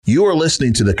You are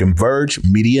listening to the Converge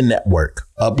Media Network,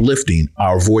 uplifting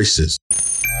our voices.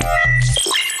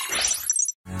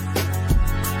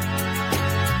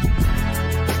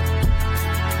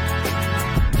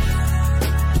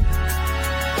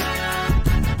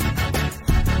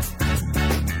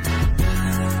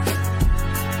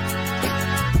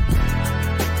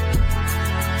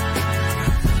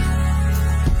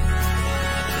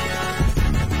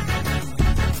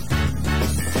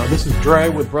 This is Dre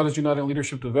with Brothers United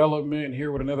Leadership Development,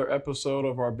 here with another episode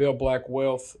of our Build Black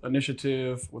Wealth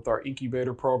initiative with our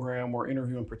incubator program. We're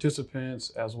interviewing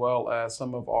participants as well as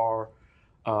some of our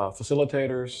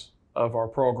facilitators of our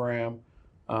program.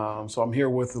 So I'm here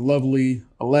with the lovely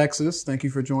Alexis. Thank you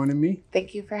for joining me.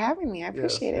 Thank you for having me. I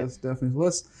appreciate it. Yes,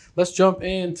 definitely. Let's jump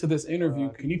into this interview.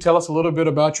 Can you tell us a little bit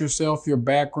about yourself, your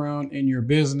background in your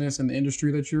business and the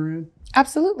industry that you're in?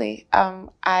 Absolutely.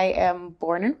 I am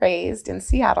born and raised in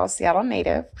Seattle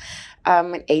native,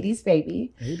 an 80s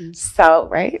baby. 80s. So,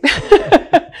 right.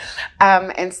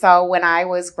 And so when I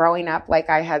was growing up, like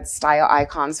I had style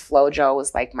icons. FloJo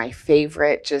was like my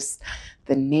favorite, just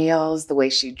the nails, the way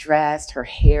she dressed, her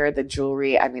hair, the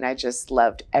jewelry. I mean, I just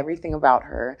loved everything about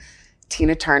her.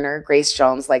 Tina Turner, Grace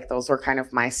Jones, like those were kind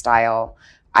of my style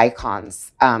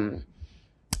icons.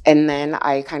 And then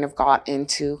I kind of got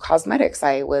into cosmetics.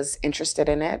 I was interested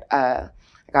in it. I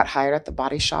got hired at the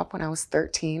Body Shop when I was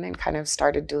 13 and kind of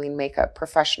started doing makeup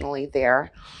professionally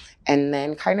there. And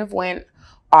then kind of went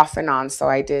off and on. So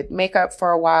I did makeup for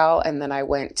a while, and then I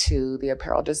went to the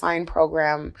apparel design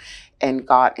program and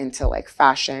got into like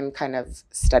fashion, kind of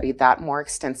studied that more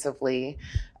extensively.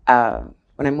 When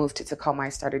I moved to Tacoma, I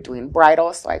started doing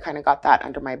bridal. So I kind of got that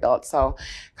under my belt. So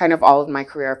kind of all of my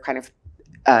career, I've kind of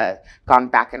gone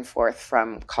back and forth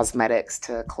from cosmetics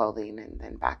to clothing and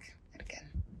then back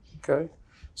again. Okay.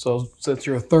 So since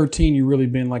you're 13, you've really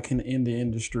been like in the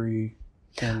industry.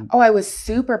 Oh, I was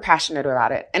super passionate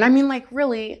about it. And I mean, like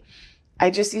really,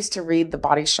 I just used to read the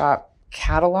Body Shop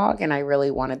catalog and I really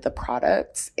wanted the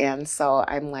products. And so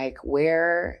I'm like,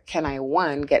 where can I,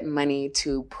 one, get money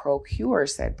to procure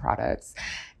said products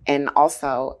and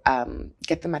also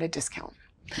get them at a discount?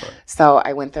 Right. So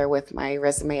I went there with my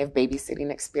resume of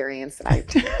babysitting experience, and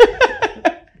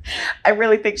I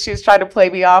really think she was trying to play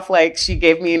me off. Like she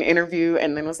gave me an interview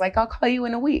and then was like, I'll call you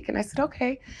in a week. And I said,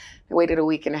 okay. I waited a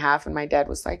week and a half and my dad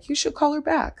was like, you should call her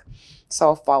back.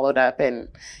 So I followed up and,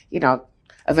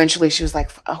 eventually she was like,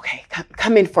 okay,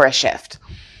 come in for a shift.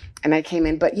 And I came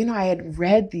in, but, I had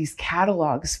read these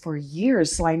catalogs for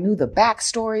years. So I knew the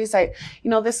backstories.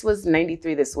 This was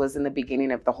 93. This was in the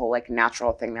beginning of the whole like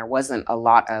natural thing. There wasn't a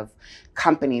lot of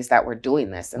companies that were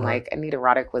doing this. And like Anita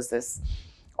Roddick was this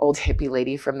old hippie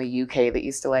lady from the UK that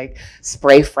used to like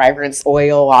spray fragrance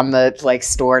oil on the like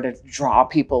store to draw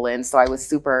people in. So I was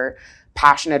super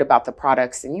passionate about the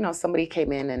products. And, somebody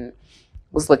came in and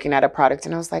was looking at a product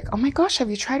and I was like, oh my gosh, have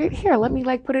you tried it? Here, let me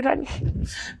like put it on.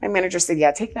 My manager said,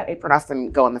 yeah, take that apron off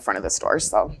and go in the front of the store.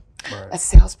 So a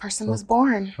salesperson was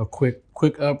born. A quick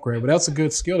upgrade. But that's a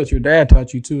good skill that your dad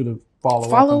taught you too, to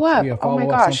follow up. Yeah, follow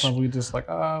up. Sometimes we just like,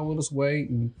 we'll just wait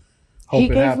and hope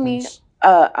it happens. He gave me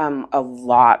a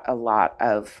lot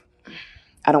of,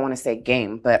 I don't want to say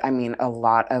game, but I mean a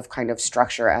lot of kind of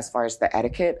structure as far as the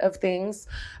etiquette of things,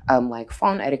 like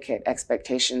phone etiquette,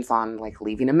 expectations on like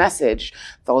leaving a message,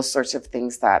 those sorts of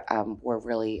things that were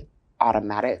really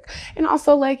automatic. And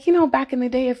also like, back in the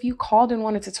day, if you called and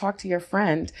wanted to talk to your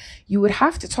friend, you would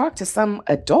have to talk to some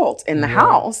adult in the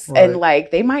house. Right. And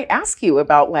like, they might ask you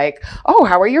about like, oh,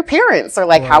 how are your parents? Or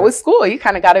like, how was school? You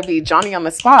kind of got to be Johnny on the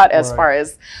spot as far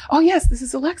as, oh yes, this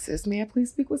is Alexis. May I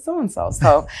please speak with so-and-so?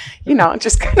 So,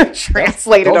 just kind of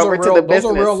translate it over to the business.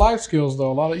 Those are real life skills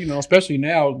though. A lot of, especially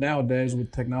nowadays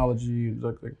with technology,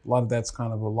 like a lot of that's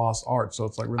kind of a lost art. So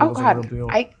it's like really a real deal.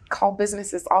 I call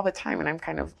businesses all the time and I'm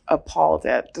kind of appalled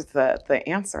at the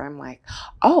answer. I'm like,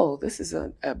 oh, this is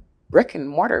a brick and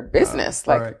mortar business.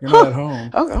 Right. You're not at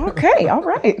home. Oh, okay. All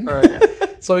right. All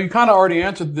right. So you kind of already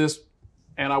answered this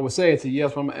and I would say it's a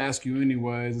yes, but I'm going to ask you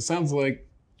anyways. It sounds like,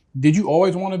 did you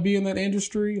always want to be in that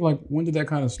industry? Like when did that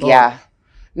kind of start? Yeah.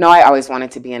 No, I always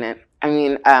wanted to be in it. I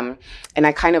mean, and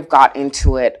I kind of got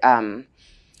into it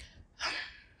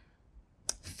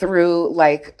through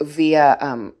like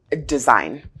via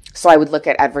design. So I would look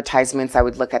at advertisements. I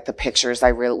would look at the pictures. I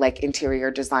really like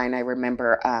interior design. I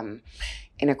remember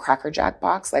in a Cracker Jack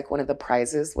box, like one of the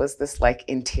prizes was this like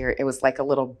interior. It was like a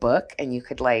little book and you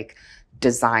could like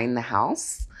design the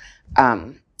house.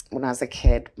 When I was a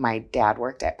kid, my dad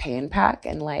worked at Pay and Pack.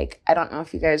 And like, I don't know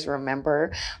if you guys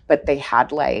remember, but they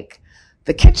had like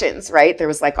the kitchens, right? There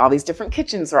was like all these different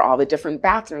kitchens or all the different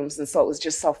bathrooms. And so it was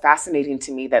just so fascinating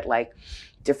to me that like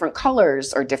different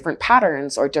colors or different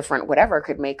patterns or different whatever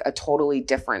could make a totally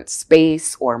different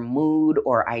space or mood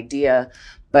or idea.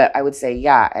 But I would say,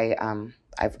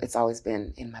 it's always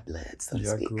been in my blood, so to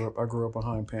speak. I grew up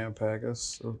behind Pan Pac.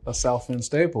 It's a South End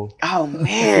staple. Oh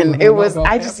man, it was.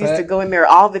 I just used to go in there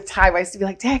all the time. I used to be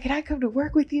like, "Dad, can I come to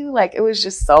work with you?" Like it was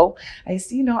just so. I used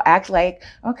to, act like,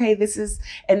 okay, this is.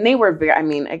 And they were very. I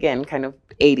mean, again, kind of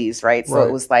 80s, right? So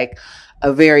it was like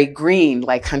a very green,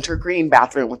 like hunter green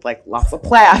bathroom with like lots of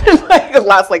plaid,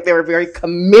 like they were very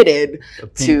committed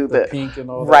to the pink and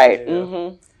all that. Right. Yeah.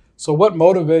 Mm-hmm. So what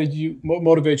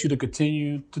motivates you to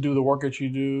continue to do the work that you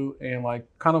do? And like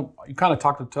you kind of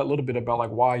talked a little bit about like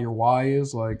why your why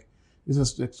is, like,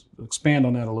 just expand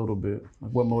on that a little bit.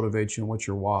 Like what motivates you and what's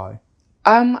your why?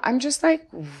 I'm just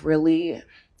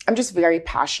very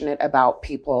passionate about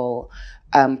people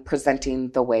presenting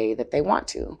the way that they want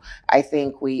to. I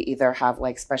think we either have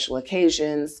like special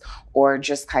occasions or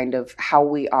just kind of how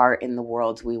we are in the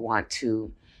world. We want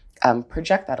to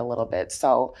project that a little bit.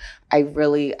 So I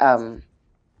really, I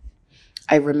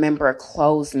remember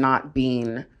clothes not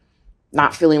feeling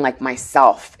like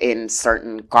myself in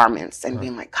certain garments and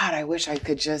being like, God, I wish I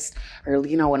could just, or,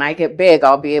 when I get big,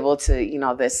 I'll be able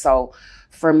to, this. So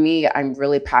for me, I'm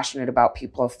really passionate about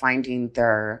people finding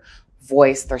their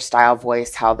voice, their style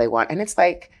voice, how they want. And it's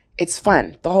like, it's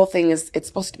fun. The whole thing is, it's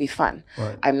supposed to be fun.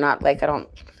 Right. I'm not like, I don't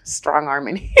strong arm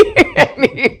any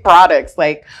products.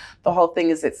 Like the whole thing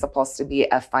is, it's supposed to be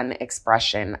a fun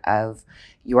expression of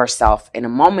yourself in a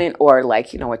moment or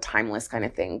like, a timeless kind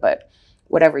of thing. But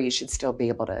whatever, you should still be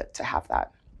able to have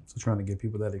that. So trying to give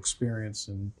people that experience.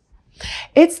 And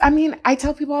I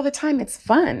tell people all the time, it's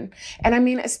fun.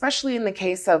 And especially in the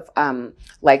case of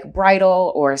like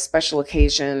bridal or a special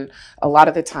occasion, a lot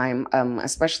of the time,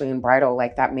 especially in bridal,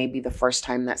 like that may be the first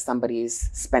time that somebody's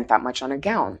spent that much on a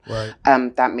gown. Right.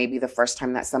 That may be the first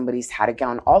time that somebody's had a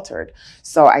gown altered.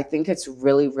 So I think it's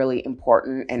really, really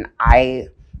important. And I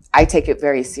take it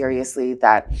very seriously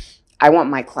that I want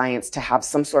my clients to have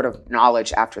some sort of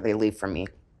knowledge after they leave from me.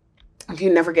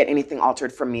 You never get anything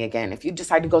altered from me again. If you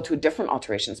decide to go to a different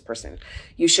alterations person,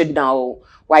 you should know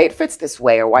why it fits this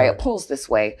way or why it pulls this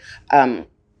way. That's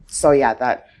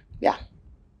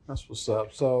what's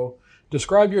up. So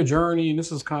describe your journey. And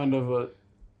this is kind of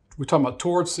we're talking about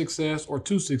towards success or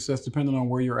to success, depending on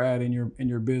where you're at in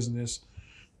your business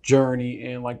journey.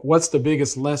 And like, what's the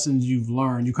biggest lessons you've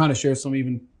learned? You kind of shared some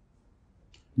even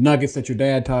nuggets that your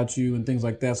dad taught you and things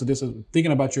like that. So this is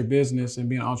thinking about your business and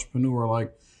being an entrepreneur,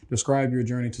 like, describe your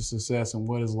journey to success and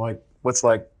what's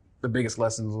the biggest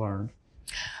lessons learned.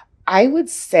 I would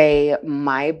say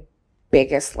my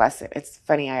biggest lesson, it's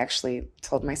funny, I actually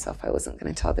told myself I wasn't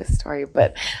going to tell this story,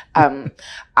 but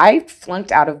I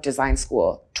flunked out of design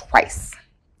school twice.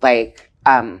 I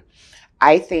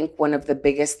think one of the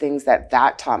biggest things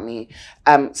that taught me,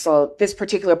 so this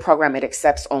particular program, it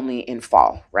accepts only in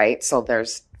fall, right? So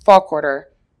there's fall quarter,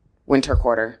 winter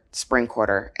quarter, spring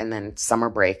quarter, and then summer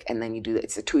break. And then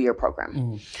it's a 2-year program.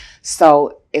 Mm-hmm.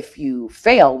 So if you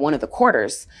fail one of the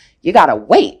quarters, you got to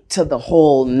wait till the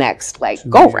whole next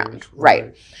go round.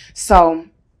 Right. So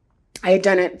I had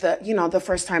done it the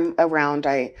first time around.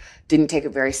 I didn't take it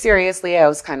very seriously. I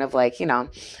was kind of like,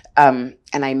 and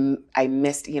I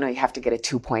missed, you have to get a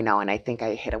 2.0. And I think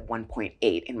I hit a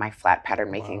 1.8 in my flat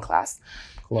pattern making class.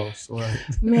 Close, right?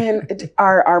 Man,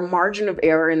 our margin of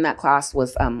error in that class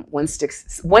was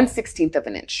 1/16 of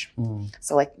an inch. Mm.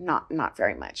 So like not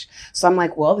very much. So I'm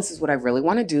like, well, this is what I really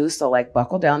want to do. So like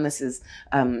buckle down. This is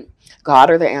God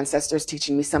or the ancestors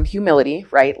teaching me some humility,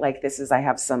 right? Like I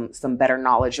have some better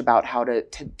knowledge about how to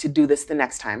do this the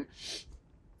next time.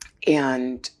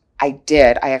 And I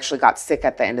did. I actually got sick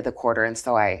at the end of the quarter, and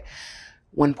so I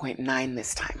 1.9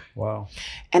 this time. Wow.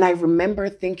 And I remember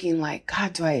thinking like,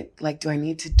 God, do I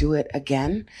need to do it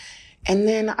again? And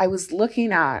then I was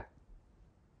looking at,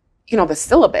 the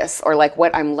syllabus or like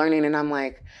what I'm learning. And I'm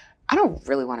like, I don't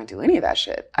really want to do any of that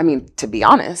shit. To be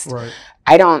honest, right.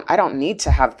 I don't need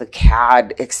to have the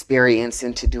CAD experience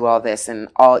and to do all this and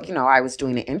all, I was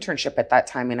doing an internship at that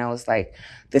time. And I was like,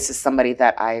 this is somebody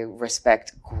that I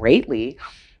respect greatly.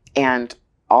 And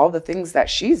all the things that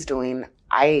she's doing,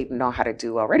 I know how to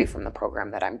do already from the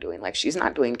program that I'm doing. Like she's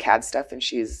not doing CAD stuff and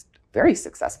she's very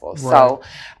successful. Right. So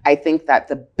I think that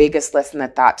the biggest lesson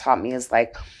that taught me is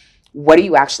like, what are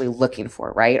you actually looking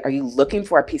for, right? Are you looking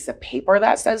for a piece of paper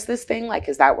that says this thing? Like,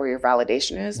 is that where your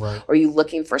validation is? Right. Or are you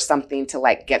looking for something to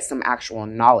like get some actual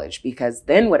knowledge? Because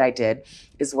then what I did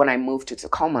is when I moved to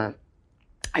Tacoma,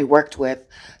 I worked with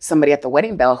somebody at the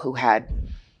Wedding Bell who had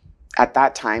at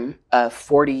that time,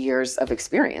 40 years of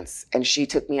experience. And she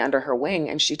took me under her wing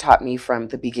and she taught me from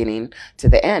the beginning to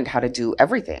the end how to do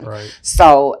everything. Right.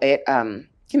 So it,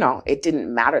 it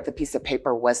didn't matter. The piece of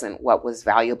paper wasn't what was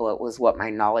valuable. It was what my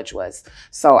knowledge was.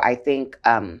 So I think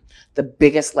the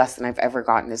biggest lesson I've ever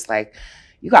gotten is like,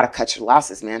 you got to cut your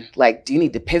losses, man. Like, do you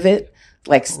need to pivot?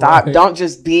 Like, stop. Right. Don't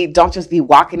just be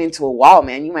walking into a wall,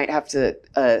 man. You might have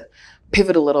to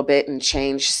pivot a little bit and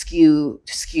skew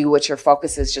what your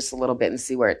focus is just a little bit and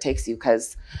see where it takes you.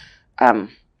 Cause, I'm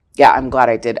glad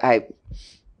I did.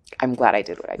 I'm glad I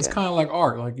did what I did. It's kind of like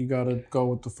art. Like, you got to go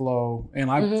with the flow.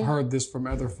 And I've heard this from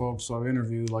other folks who I've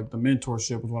interviewed, like the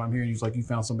mentorship is what I'm hearing. It's like you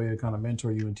found somebody to kind of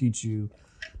mentor you and teach you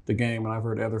the game. And I've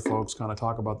heard other folks kind of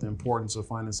talk about the importance of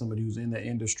finding somebody who's in the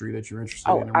industry that you're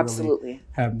interested in and absolutely. Really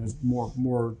having this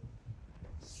more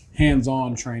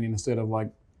hands-on training instead of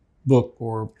like book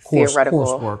or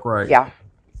coursework, right? Yeah.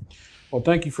 Well,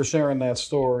 thank you for sharing that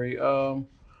story.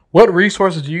 What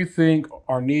resources do you think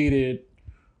are needed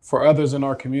for others in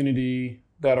our community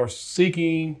that are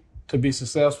seeking to be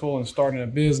successful in starting a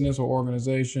business or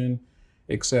organization,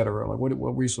 et cetera? Like,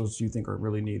 what resources do you think are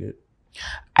really needed?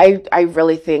 I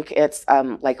really think it's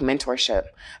like mentorship.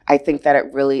 I think that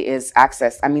it really is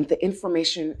access. I mean, the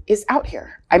information is out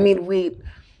here. I mean,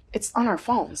 it's on our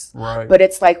phones. Right. But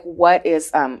it's like, what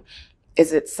is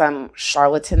it some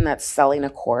charlatan that's selling a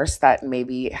course that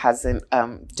maybe hasn't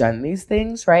done these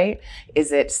things, right?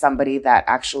 Is it somebody that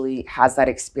actually has that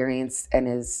experience and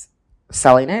is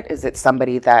selling it? Is it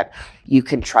somebody that you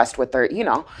can trust with their,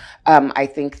 I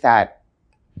think that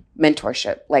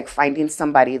mentorship, like finding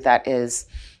somebody that is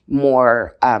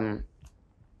more,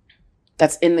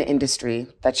 that's in the industry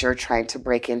that you're trying to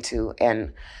break into.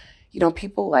 And,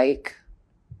 people like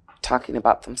talking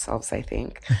about themselves, I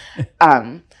think.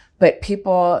 But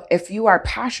people, if you are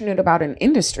passionate about an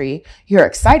industry, you're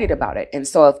excited about it. And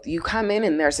so if you come in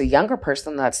and there's a younger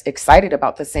person that's excited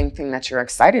about the same thing that you're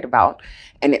excited about,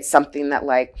 and it's something that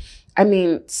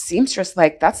seamstress,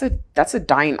 like that's a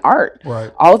dying art.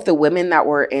 Right. All of the women that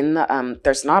were in the,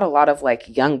 there's not a lot of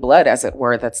like young blood, as it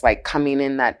were, that's like coming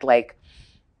in that like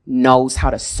knows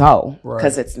how to sew,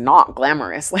 because it's not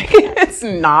glamorous. Like it's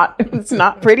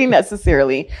not pretty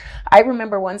necessarily. I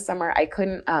remember one summer I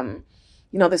couldn't,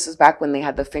 this was back when they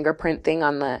had the fingerprint thing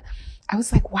I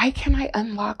was like, why can't I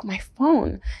unlock my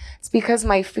phone? It's because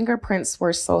my fingerprints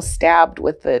were so stabbed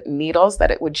with the needles that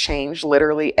it would change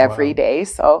literally every day.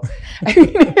 So, I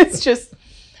mean,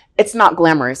 it's not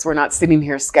glamorous. We're not sitting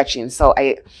here sketching. So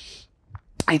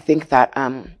I think that,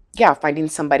 finding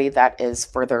somebody that is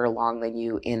further along than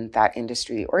you in that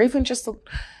industry, or even just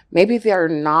maybe they're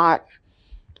not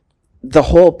the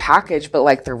whole package, but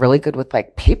like they're really good with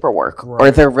like paperwork, or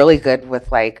they're really good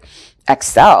with like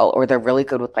Excel, or they're really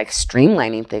good with like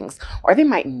streamlining things, or they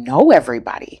might know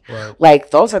everybody. Right.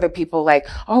 Like those are the people like,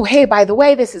 oh, hey, by the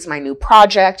way, this is my new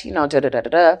project,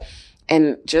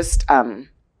 and just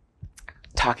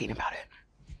talking about it.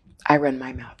 I run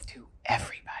my mouth to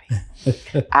everybody.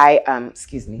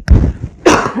 Excuse me.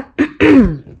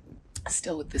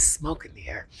 Still with this smoke in the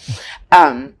air.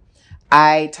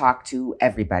 I talk to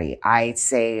everybody. I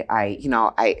say,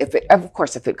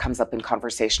 if it comes up in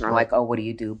conversation or like, oh, what do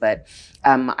you do? But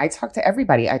I talk to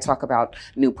everybody. I talk about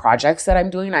new projects that I'm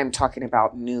doing. I'm talking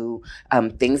about new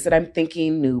things that I'm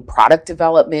thinking, new product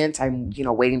development. I'm,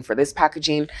 waiting for this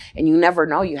packaging. And you never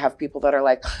know. You have people that are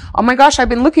like, oh my gosh, I've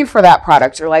been looking for that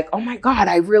product. Or like, oh my God,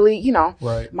 I really,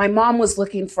 my mom was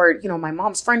looking for, my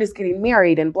mom's friend is getting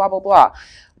married and blah, blah, blah.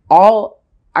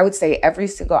 I would say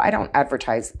I don't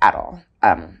advertise at all.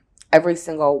 Every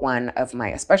single one of my,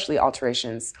 especially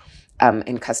alterations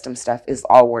and custom stuff, is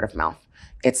all word of mouth.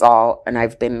 It's all, and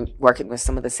I've been working with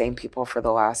some of the same people for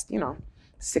the last,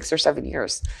 6 or 7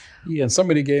 years. Yeah, and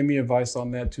somebody gave me advice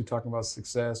on that too, talking about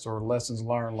success or lessons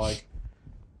learned, like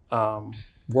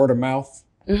word of mouth,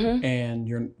 and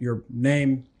your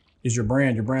name is your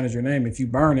brand. Your brand is your name. If you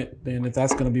burn it, then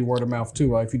that's going to be word of mouth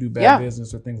too. If you do bad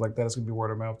business or things like that, it's going to be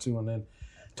word of mouth too. And then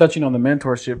touching on the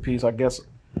mentorship piece, I guess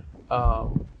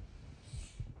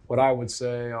what I would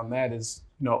say on that is,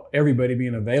 everybody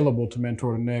being available to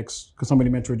mentor the next, because somebody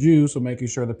mentored you, so making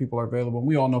sure that people are available. And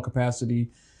we all know capacity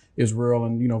is real,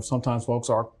 and sometimes folks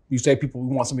are. You say people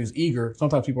want somebody who's eager.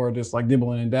 Sometimes people are just like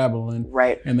dibbling and dabbling,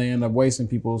 right? And they end up wasting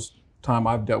people's time.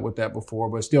 I've dealt with that before,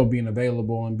 but still being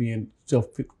available and still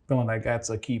feeling like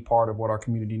that's a key part of what our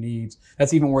community needs.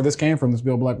 That's even where this came from. This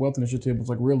Build Black Wealth Initiative was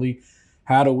like, really,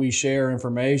 how do we share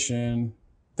information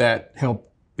that help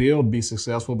Build be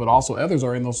successful, but also others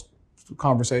are in those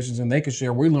conversations and they can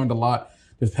share. We learned a lot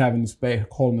just having the space,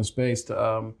 holding the space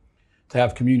to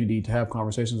have community, to have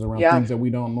conversations around things that we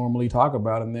don't normally talk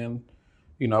about. And then,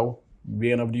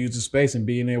 being able to use the space and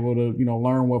being able to,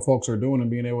 learn what folks are doing and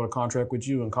being able to contract with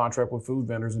you and contract with food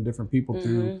vendors and different people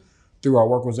through our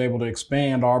work was able to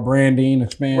expand our branding,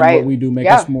 expand what we do, make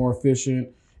us more efficient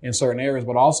in certain areas,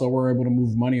 but also we're able to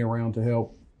move money around to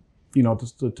help,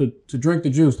 to drink the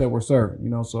juice that we're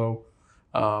serving, so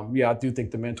I do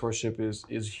think the mentorship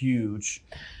is huge.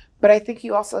 But I think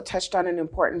you also touched on an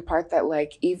important part that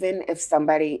like, even if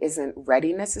somebody isn't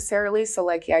ready necessarily, so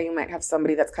like, you might have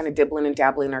somebody that's kind of dibbling and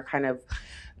dabbling or kind of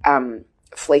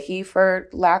flaky for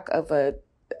lack of a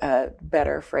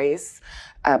better phrase.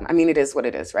 I mean, it is what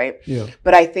it is, right? Yeah.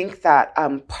 But I think that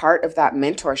part of that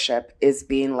mentorship is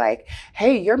being like,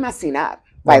 hey, you're messing up,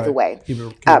 by the way. Keep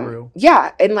it real.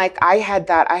 Yeah. And like, I had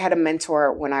a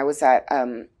mentor when I was at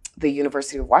the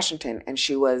University of Washington, and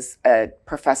she was a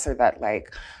professor that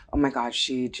like, oh my God,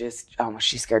 she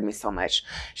scared me so much.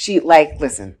 She like,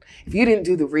 listen, if you didn't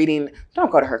do the reading,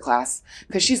 don't go to her class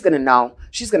because she's going to know.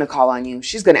 She's going to call on you.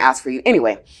 She's going to ask for you.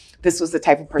 Anyway, this was the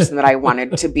type of person that I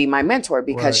wanted to be my mentor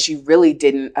because she really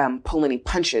didn't pull any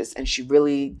punches, and she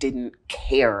really didn't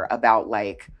care about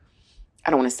like, I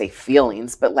don't want to say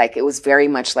feelings, but like, it was very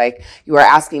much like, you are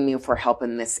asking me for help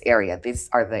in this area. These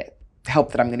are the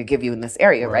help that I'm going to give you in this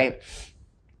area. Right.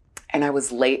 And I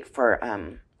was late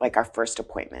for, like our first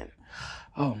appointment.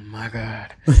 Oh my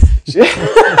God.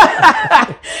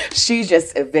 She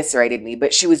just eviscerated me,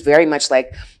 but she was very much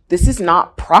like, this is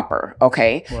not proper.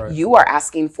 Okay. Right. You are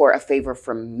asking for a favor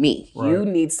from me. Right. You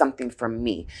need something from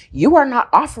me. You are not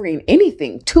offering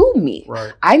anything to me.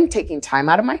 Right. I'm taking time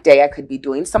out of my day. I could be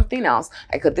doing something else.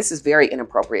 this is very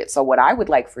inappropriate. So what I would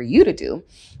like for you to do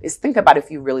is think about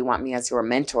if you really want me as your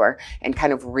mentor and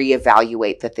kind of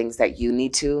reevaluate the things that you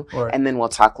need to, and then we'll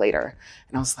talk later.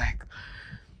 And I was like,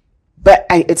 but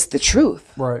it's the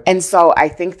truth. Right. And so I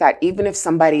think that even if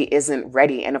somebody isn't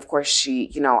ready, and of course she,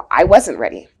 I wasn't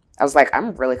ready. I was like,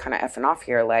 I'm really kind of effing off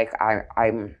here. Like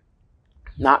I'm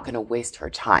not going to waste her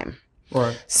time.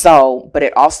 Right. So, but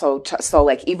it also, so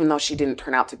like, even though she didn't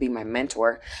turn out to be my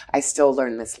mentor, I still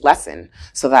learned this lesson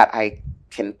so that I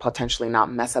can potentially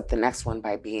not mess up the next one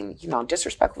by being,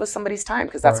 disrespectful to somebody's time,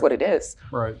 because that's what it is.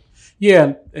 Right.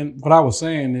 Yeah. And what I was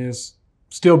saying is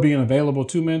still being available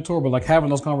to mentor, but like having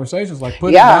those conversations, like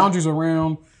putting boundaries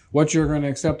around what you're going to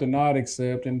accept and not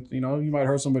accept. And, you might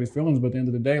hurt somebody's feelings, but at the end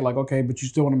of the day, like, okay, but you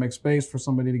still want to make space for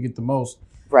somebody to get the most.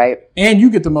 Right. And you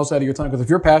get the most out of your time. Because if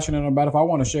you're passionate about, if I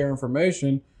want to share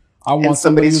information, I want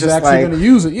somebody who's just actually going to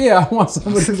use it. Yeah, I want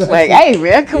somebody who's like, hey,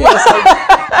 man, come on.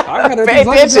 I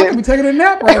gotta be taking a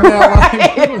nap right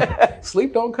now. Like,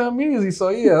 sleep don't come easy. So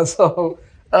yeah. So,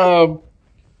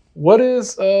 what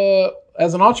is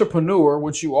as an entrepreneur,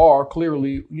 which you are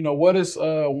clearly, what is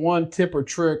one tip or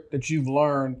trick that you've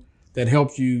learned that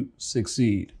helped you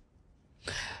succeed?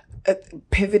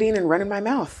 Pivoting and running my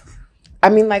mouth. I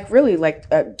mean, like really, like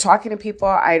talking to people.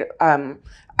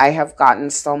 I have gotten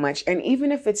so much, and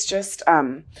even if it's just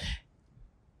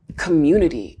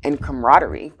community and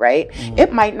camaraderie, right? Mm-hmm.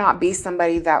 It might not be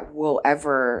somebody that will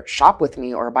ever shop with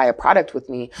me or buy a product with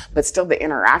me, but still the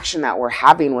interaction that we're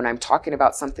having when I'm talking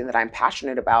about something that I'm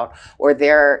passionate about, or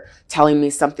they're telling me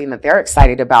something that they're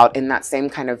excited about in that same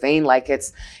kind of vein, like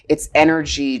it's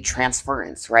energy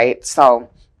transference, right? So,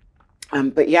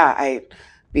 but yeah,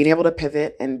 being able to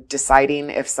pivot and deciding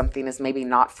if something is maybe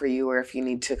not for you or if you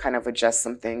need to kind of adjust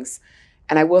some things.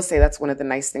 And I will say that's one of the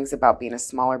nice things about being a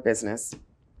smaller business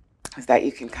is that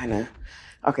you can kind of,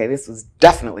 okay, this was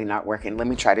definitely not working. Let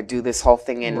me try to do this whole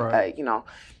thing. And, I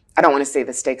don't want to say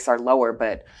the stakes are lower,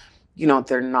 but,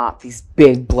 they're not these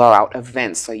big blowout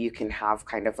events. So you can have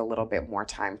kind of a little bit more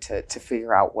time to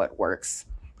figure out what works.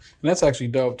 And that's actually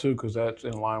dope too, because that's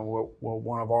in line with what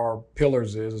one of our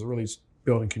pillars is really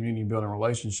building community, building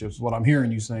relationships. What I'm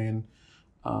hearing you saying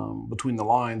between the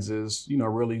lines is,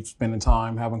 really spending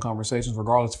time, having conversations,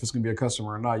 regardless if it's going to be a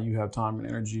customer or not. You have time and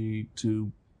energy to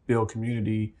build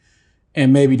community,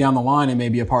 and maybe down the line it may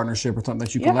be a partnership or something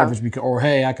that you can leverage, or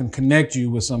hey, I can connect you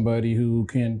with somebody who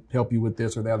can help you with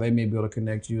this or that. They may be able to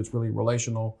connect you. It's really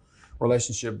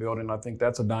relationship building. I think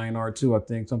that's a dying art too. I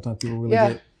think sometimes people really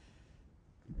get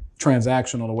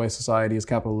transactional the way society is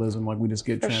capitalism. Like we just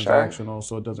get transactional,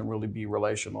 so it doesn't really be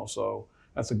relational. So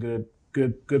that's a good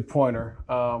pointer.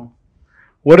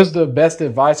 What is the best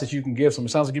advice that you can give someone?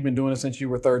 It sounds like you've been doing it since you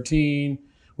were 13.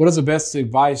 What is the best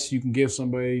advice you can give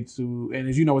somebody to, and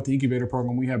as you know, with the incubator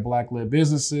program, we have Black-led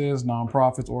businesses,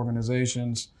 nonprofits,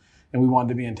 organizations, and we wanted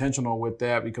to be intentional with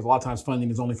that because a lot of times funding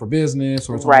is only for business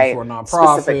or it's only for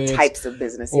nonprofits. Specific types of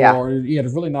business,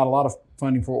 there's really not a lot of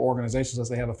funding for organizations unless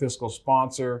they have a fiscal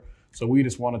sponsor. So we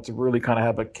just wanted to really kind of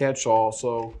have a catch-all.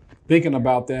 So thinking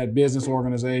about that business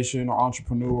organization or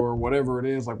entrepreneur, whatever it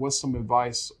is, like what's some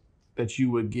advice that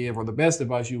you would give, or the best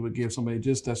advice you would give somebody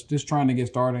that's just trying to get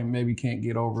started and maybe can't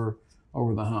get over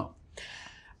the hump?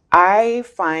 I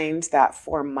find that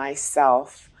for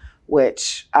myself,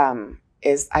 which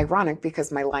is ironic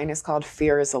because my line is called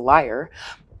Fear is a Liar,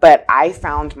 but I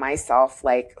found myself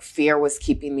like fear was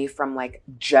keeping me from like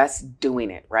just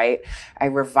doing it, right? I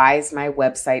revised my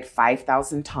website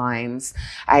 5,000 times.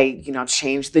 I,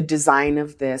 changed the design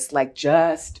of this, like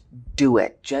just do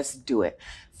it,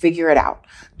 figure it out,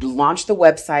 launch the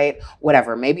website,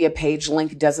 whatever. Maybe a page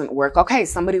link doesn't work. Okay,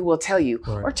 somebody will tell you,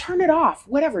 right. Or turn it off,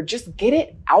 whatever. Just get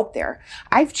it out there.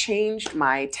 I've changed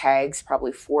my tags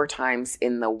probably 4 times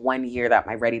in the 1 year that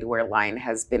my ready to wear line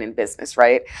has been in business,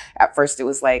 right? At first it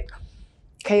was like,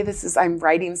 okay, I'm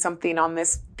writing something on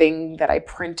this thing that I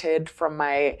printed from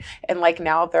and like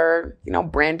now they're,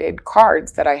 branded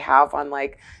cards that I have on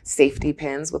like safety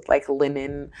pins with like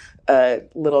linen,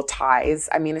 little ties.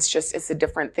 I mean, it's a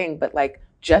different thing, but like,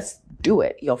 just do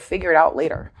it. You'll figure it out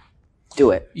later. Do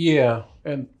it. Yeah.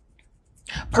 And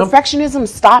perfectionism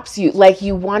stops you. Like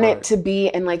you want it to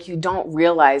be, and like, you don't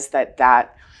realize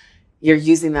that you're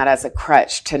using that as a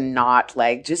crutch to not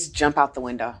like just jump out the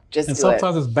window. Just do it. And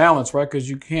sometimes it's balance, right? Because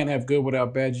you can't have good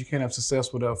without bad. You can't have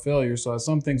success without failure. So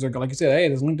some things are like you said, hey,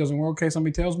 this link doesn't work. Okay,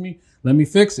 somebody tells me, let me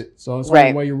fix it. So it's the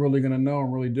only way you're really going to know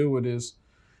and really do it is,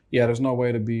 there's no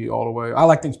way to be all the way. I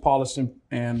like things polished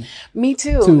and me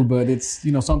too. But it's,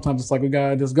 sometimes it's like we got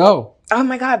to just go. Oh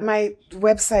my God, my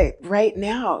website right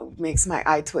now makes my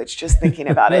eye twitch just thinking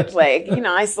about it. Like,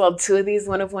 I sold 2 of these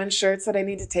 1-of-1 shirts that I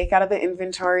need to take out of the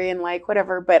inventory and like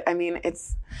whatever. But I mean, it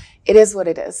is what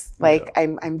it is. Like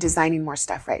I'm designing more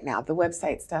stuff right now. The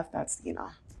website stuff, that's,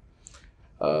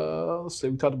 Let's see,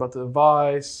 we talked about the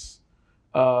advice.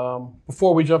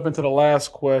 Before we jump into the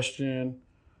last question,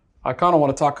 I kind of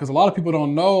want to talk, because a lot of people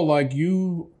don't know, like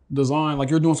you design,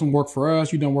 like you're doing some work for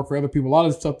us, you done work for other people, a lot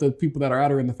of stuff that people that are out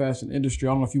there in the fashion industry,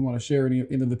 I don't know if you want to share any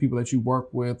of the people that you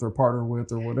work with or partner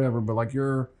with or whatever, but like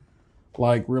you're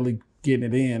like really getting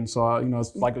it in. So,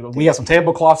 it's like we had some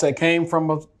tablecloths that came from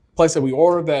a place that we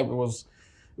ordered that it was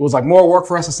like more work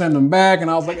for us to send them back. And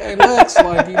I was like, hey, Lex,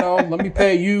 like, let me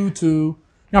pay you to,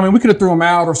 we could have threw them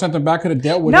out or sent them back, could have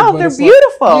dealt with it. No, they're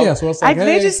beautiful. So it's like,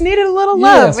 they just needed a little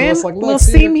love, man. It's like, a little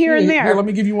seam here and there. Let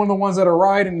me give you one of the ones that are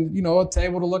right and, a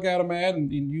table to look at them at, and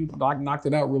you knocked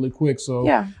it out really quick. So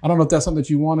I don't know if that's something that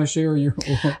you want to share.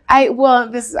 I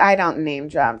don't name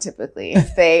drop typically.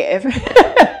 If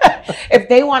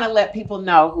they want to let people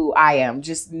know who I am,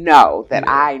 just know that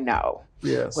I know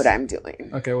what I'm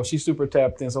doing. Okay, well, she's super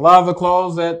tapped in. So a lot of the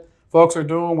clothes that folks are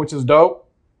doing, which is dope,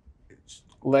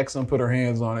 Lex put her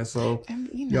hands on it, so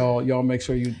y'all make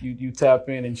sure you tap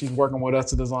in, and she's working with us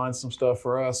to design some stuff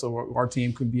for us, so our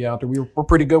team could be out there. We're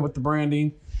pretty good with the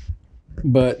branding,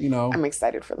 but I'm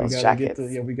excited for those jackets.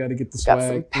 We got to get the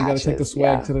swag. We got to take the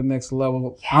swag to the next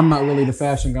level. Yes. I'm not really the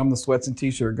fashion guy. I'm the sweats and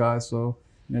t-shirt guy, so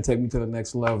take me to the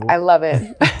next level. I love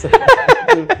it.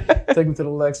 Take me to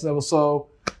the next level. So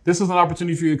this is an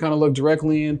opportunity for you to kind of look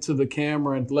directly into the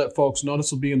camera and let folks know.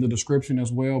 This will be in the description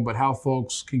as well, but how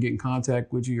folks can get in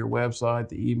contact with you, your website,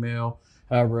 the email,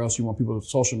 however else you want people,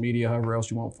 social media, however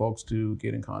else you want folks to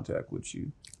get in contact with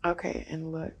you. Okay,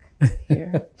 and look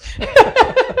here.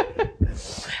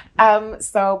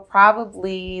 So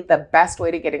probably the best way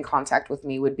to get in contact with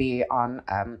me would be on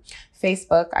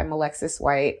Facebook. I'm Alexis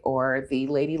White, or The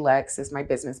Lady Lex is my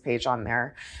business page on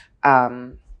there.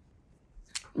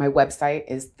 My website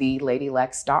is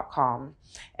theladylex.com.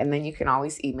 And then you can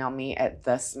always email me at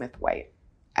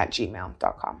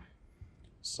thesmithwhite@gmail.com.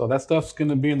 So that stuff's going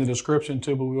to be in the description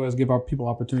too, but we always give our people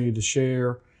opportunity to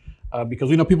share because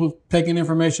we know people taking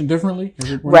information differently.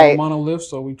 We're not monoliths,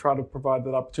 so we try to provide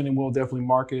that opportunity. We'll definitely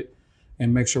market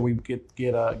and make sure we get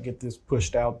this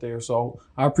pushed out there. So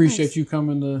I appreciate you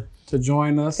coming to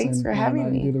join us. Thanks for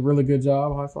having me. You did a really good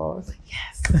job. High five.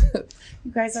 Yes.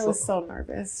 You guys, I was so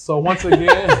nervous. So once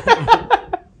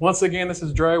again, this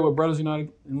is Dre with Brothers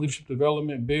United in Leadership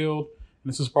Development, Build.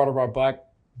 And this is part of our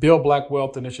Build Black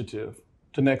Wealth initiative.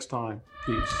 Till next time,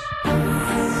 peace.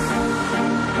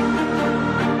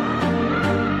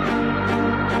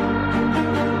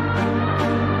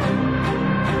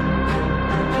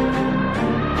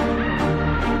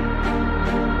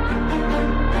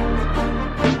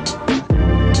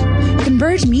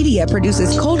 Converge Media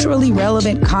produces culturally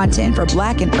relevant content for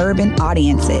Black and urban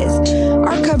audiences.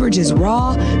 Our coverage is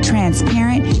raw,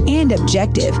 transparent, and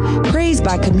objective, praised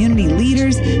by community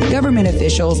leaders, government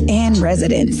officials, and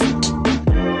residents.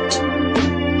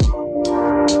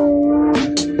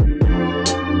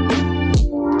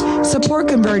 Support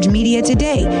Converge Media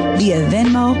today via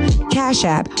Venmo, Cash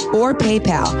App, or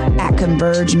PayPal at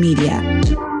Converge Media.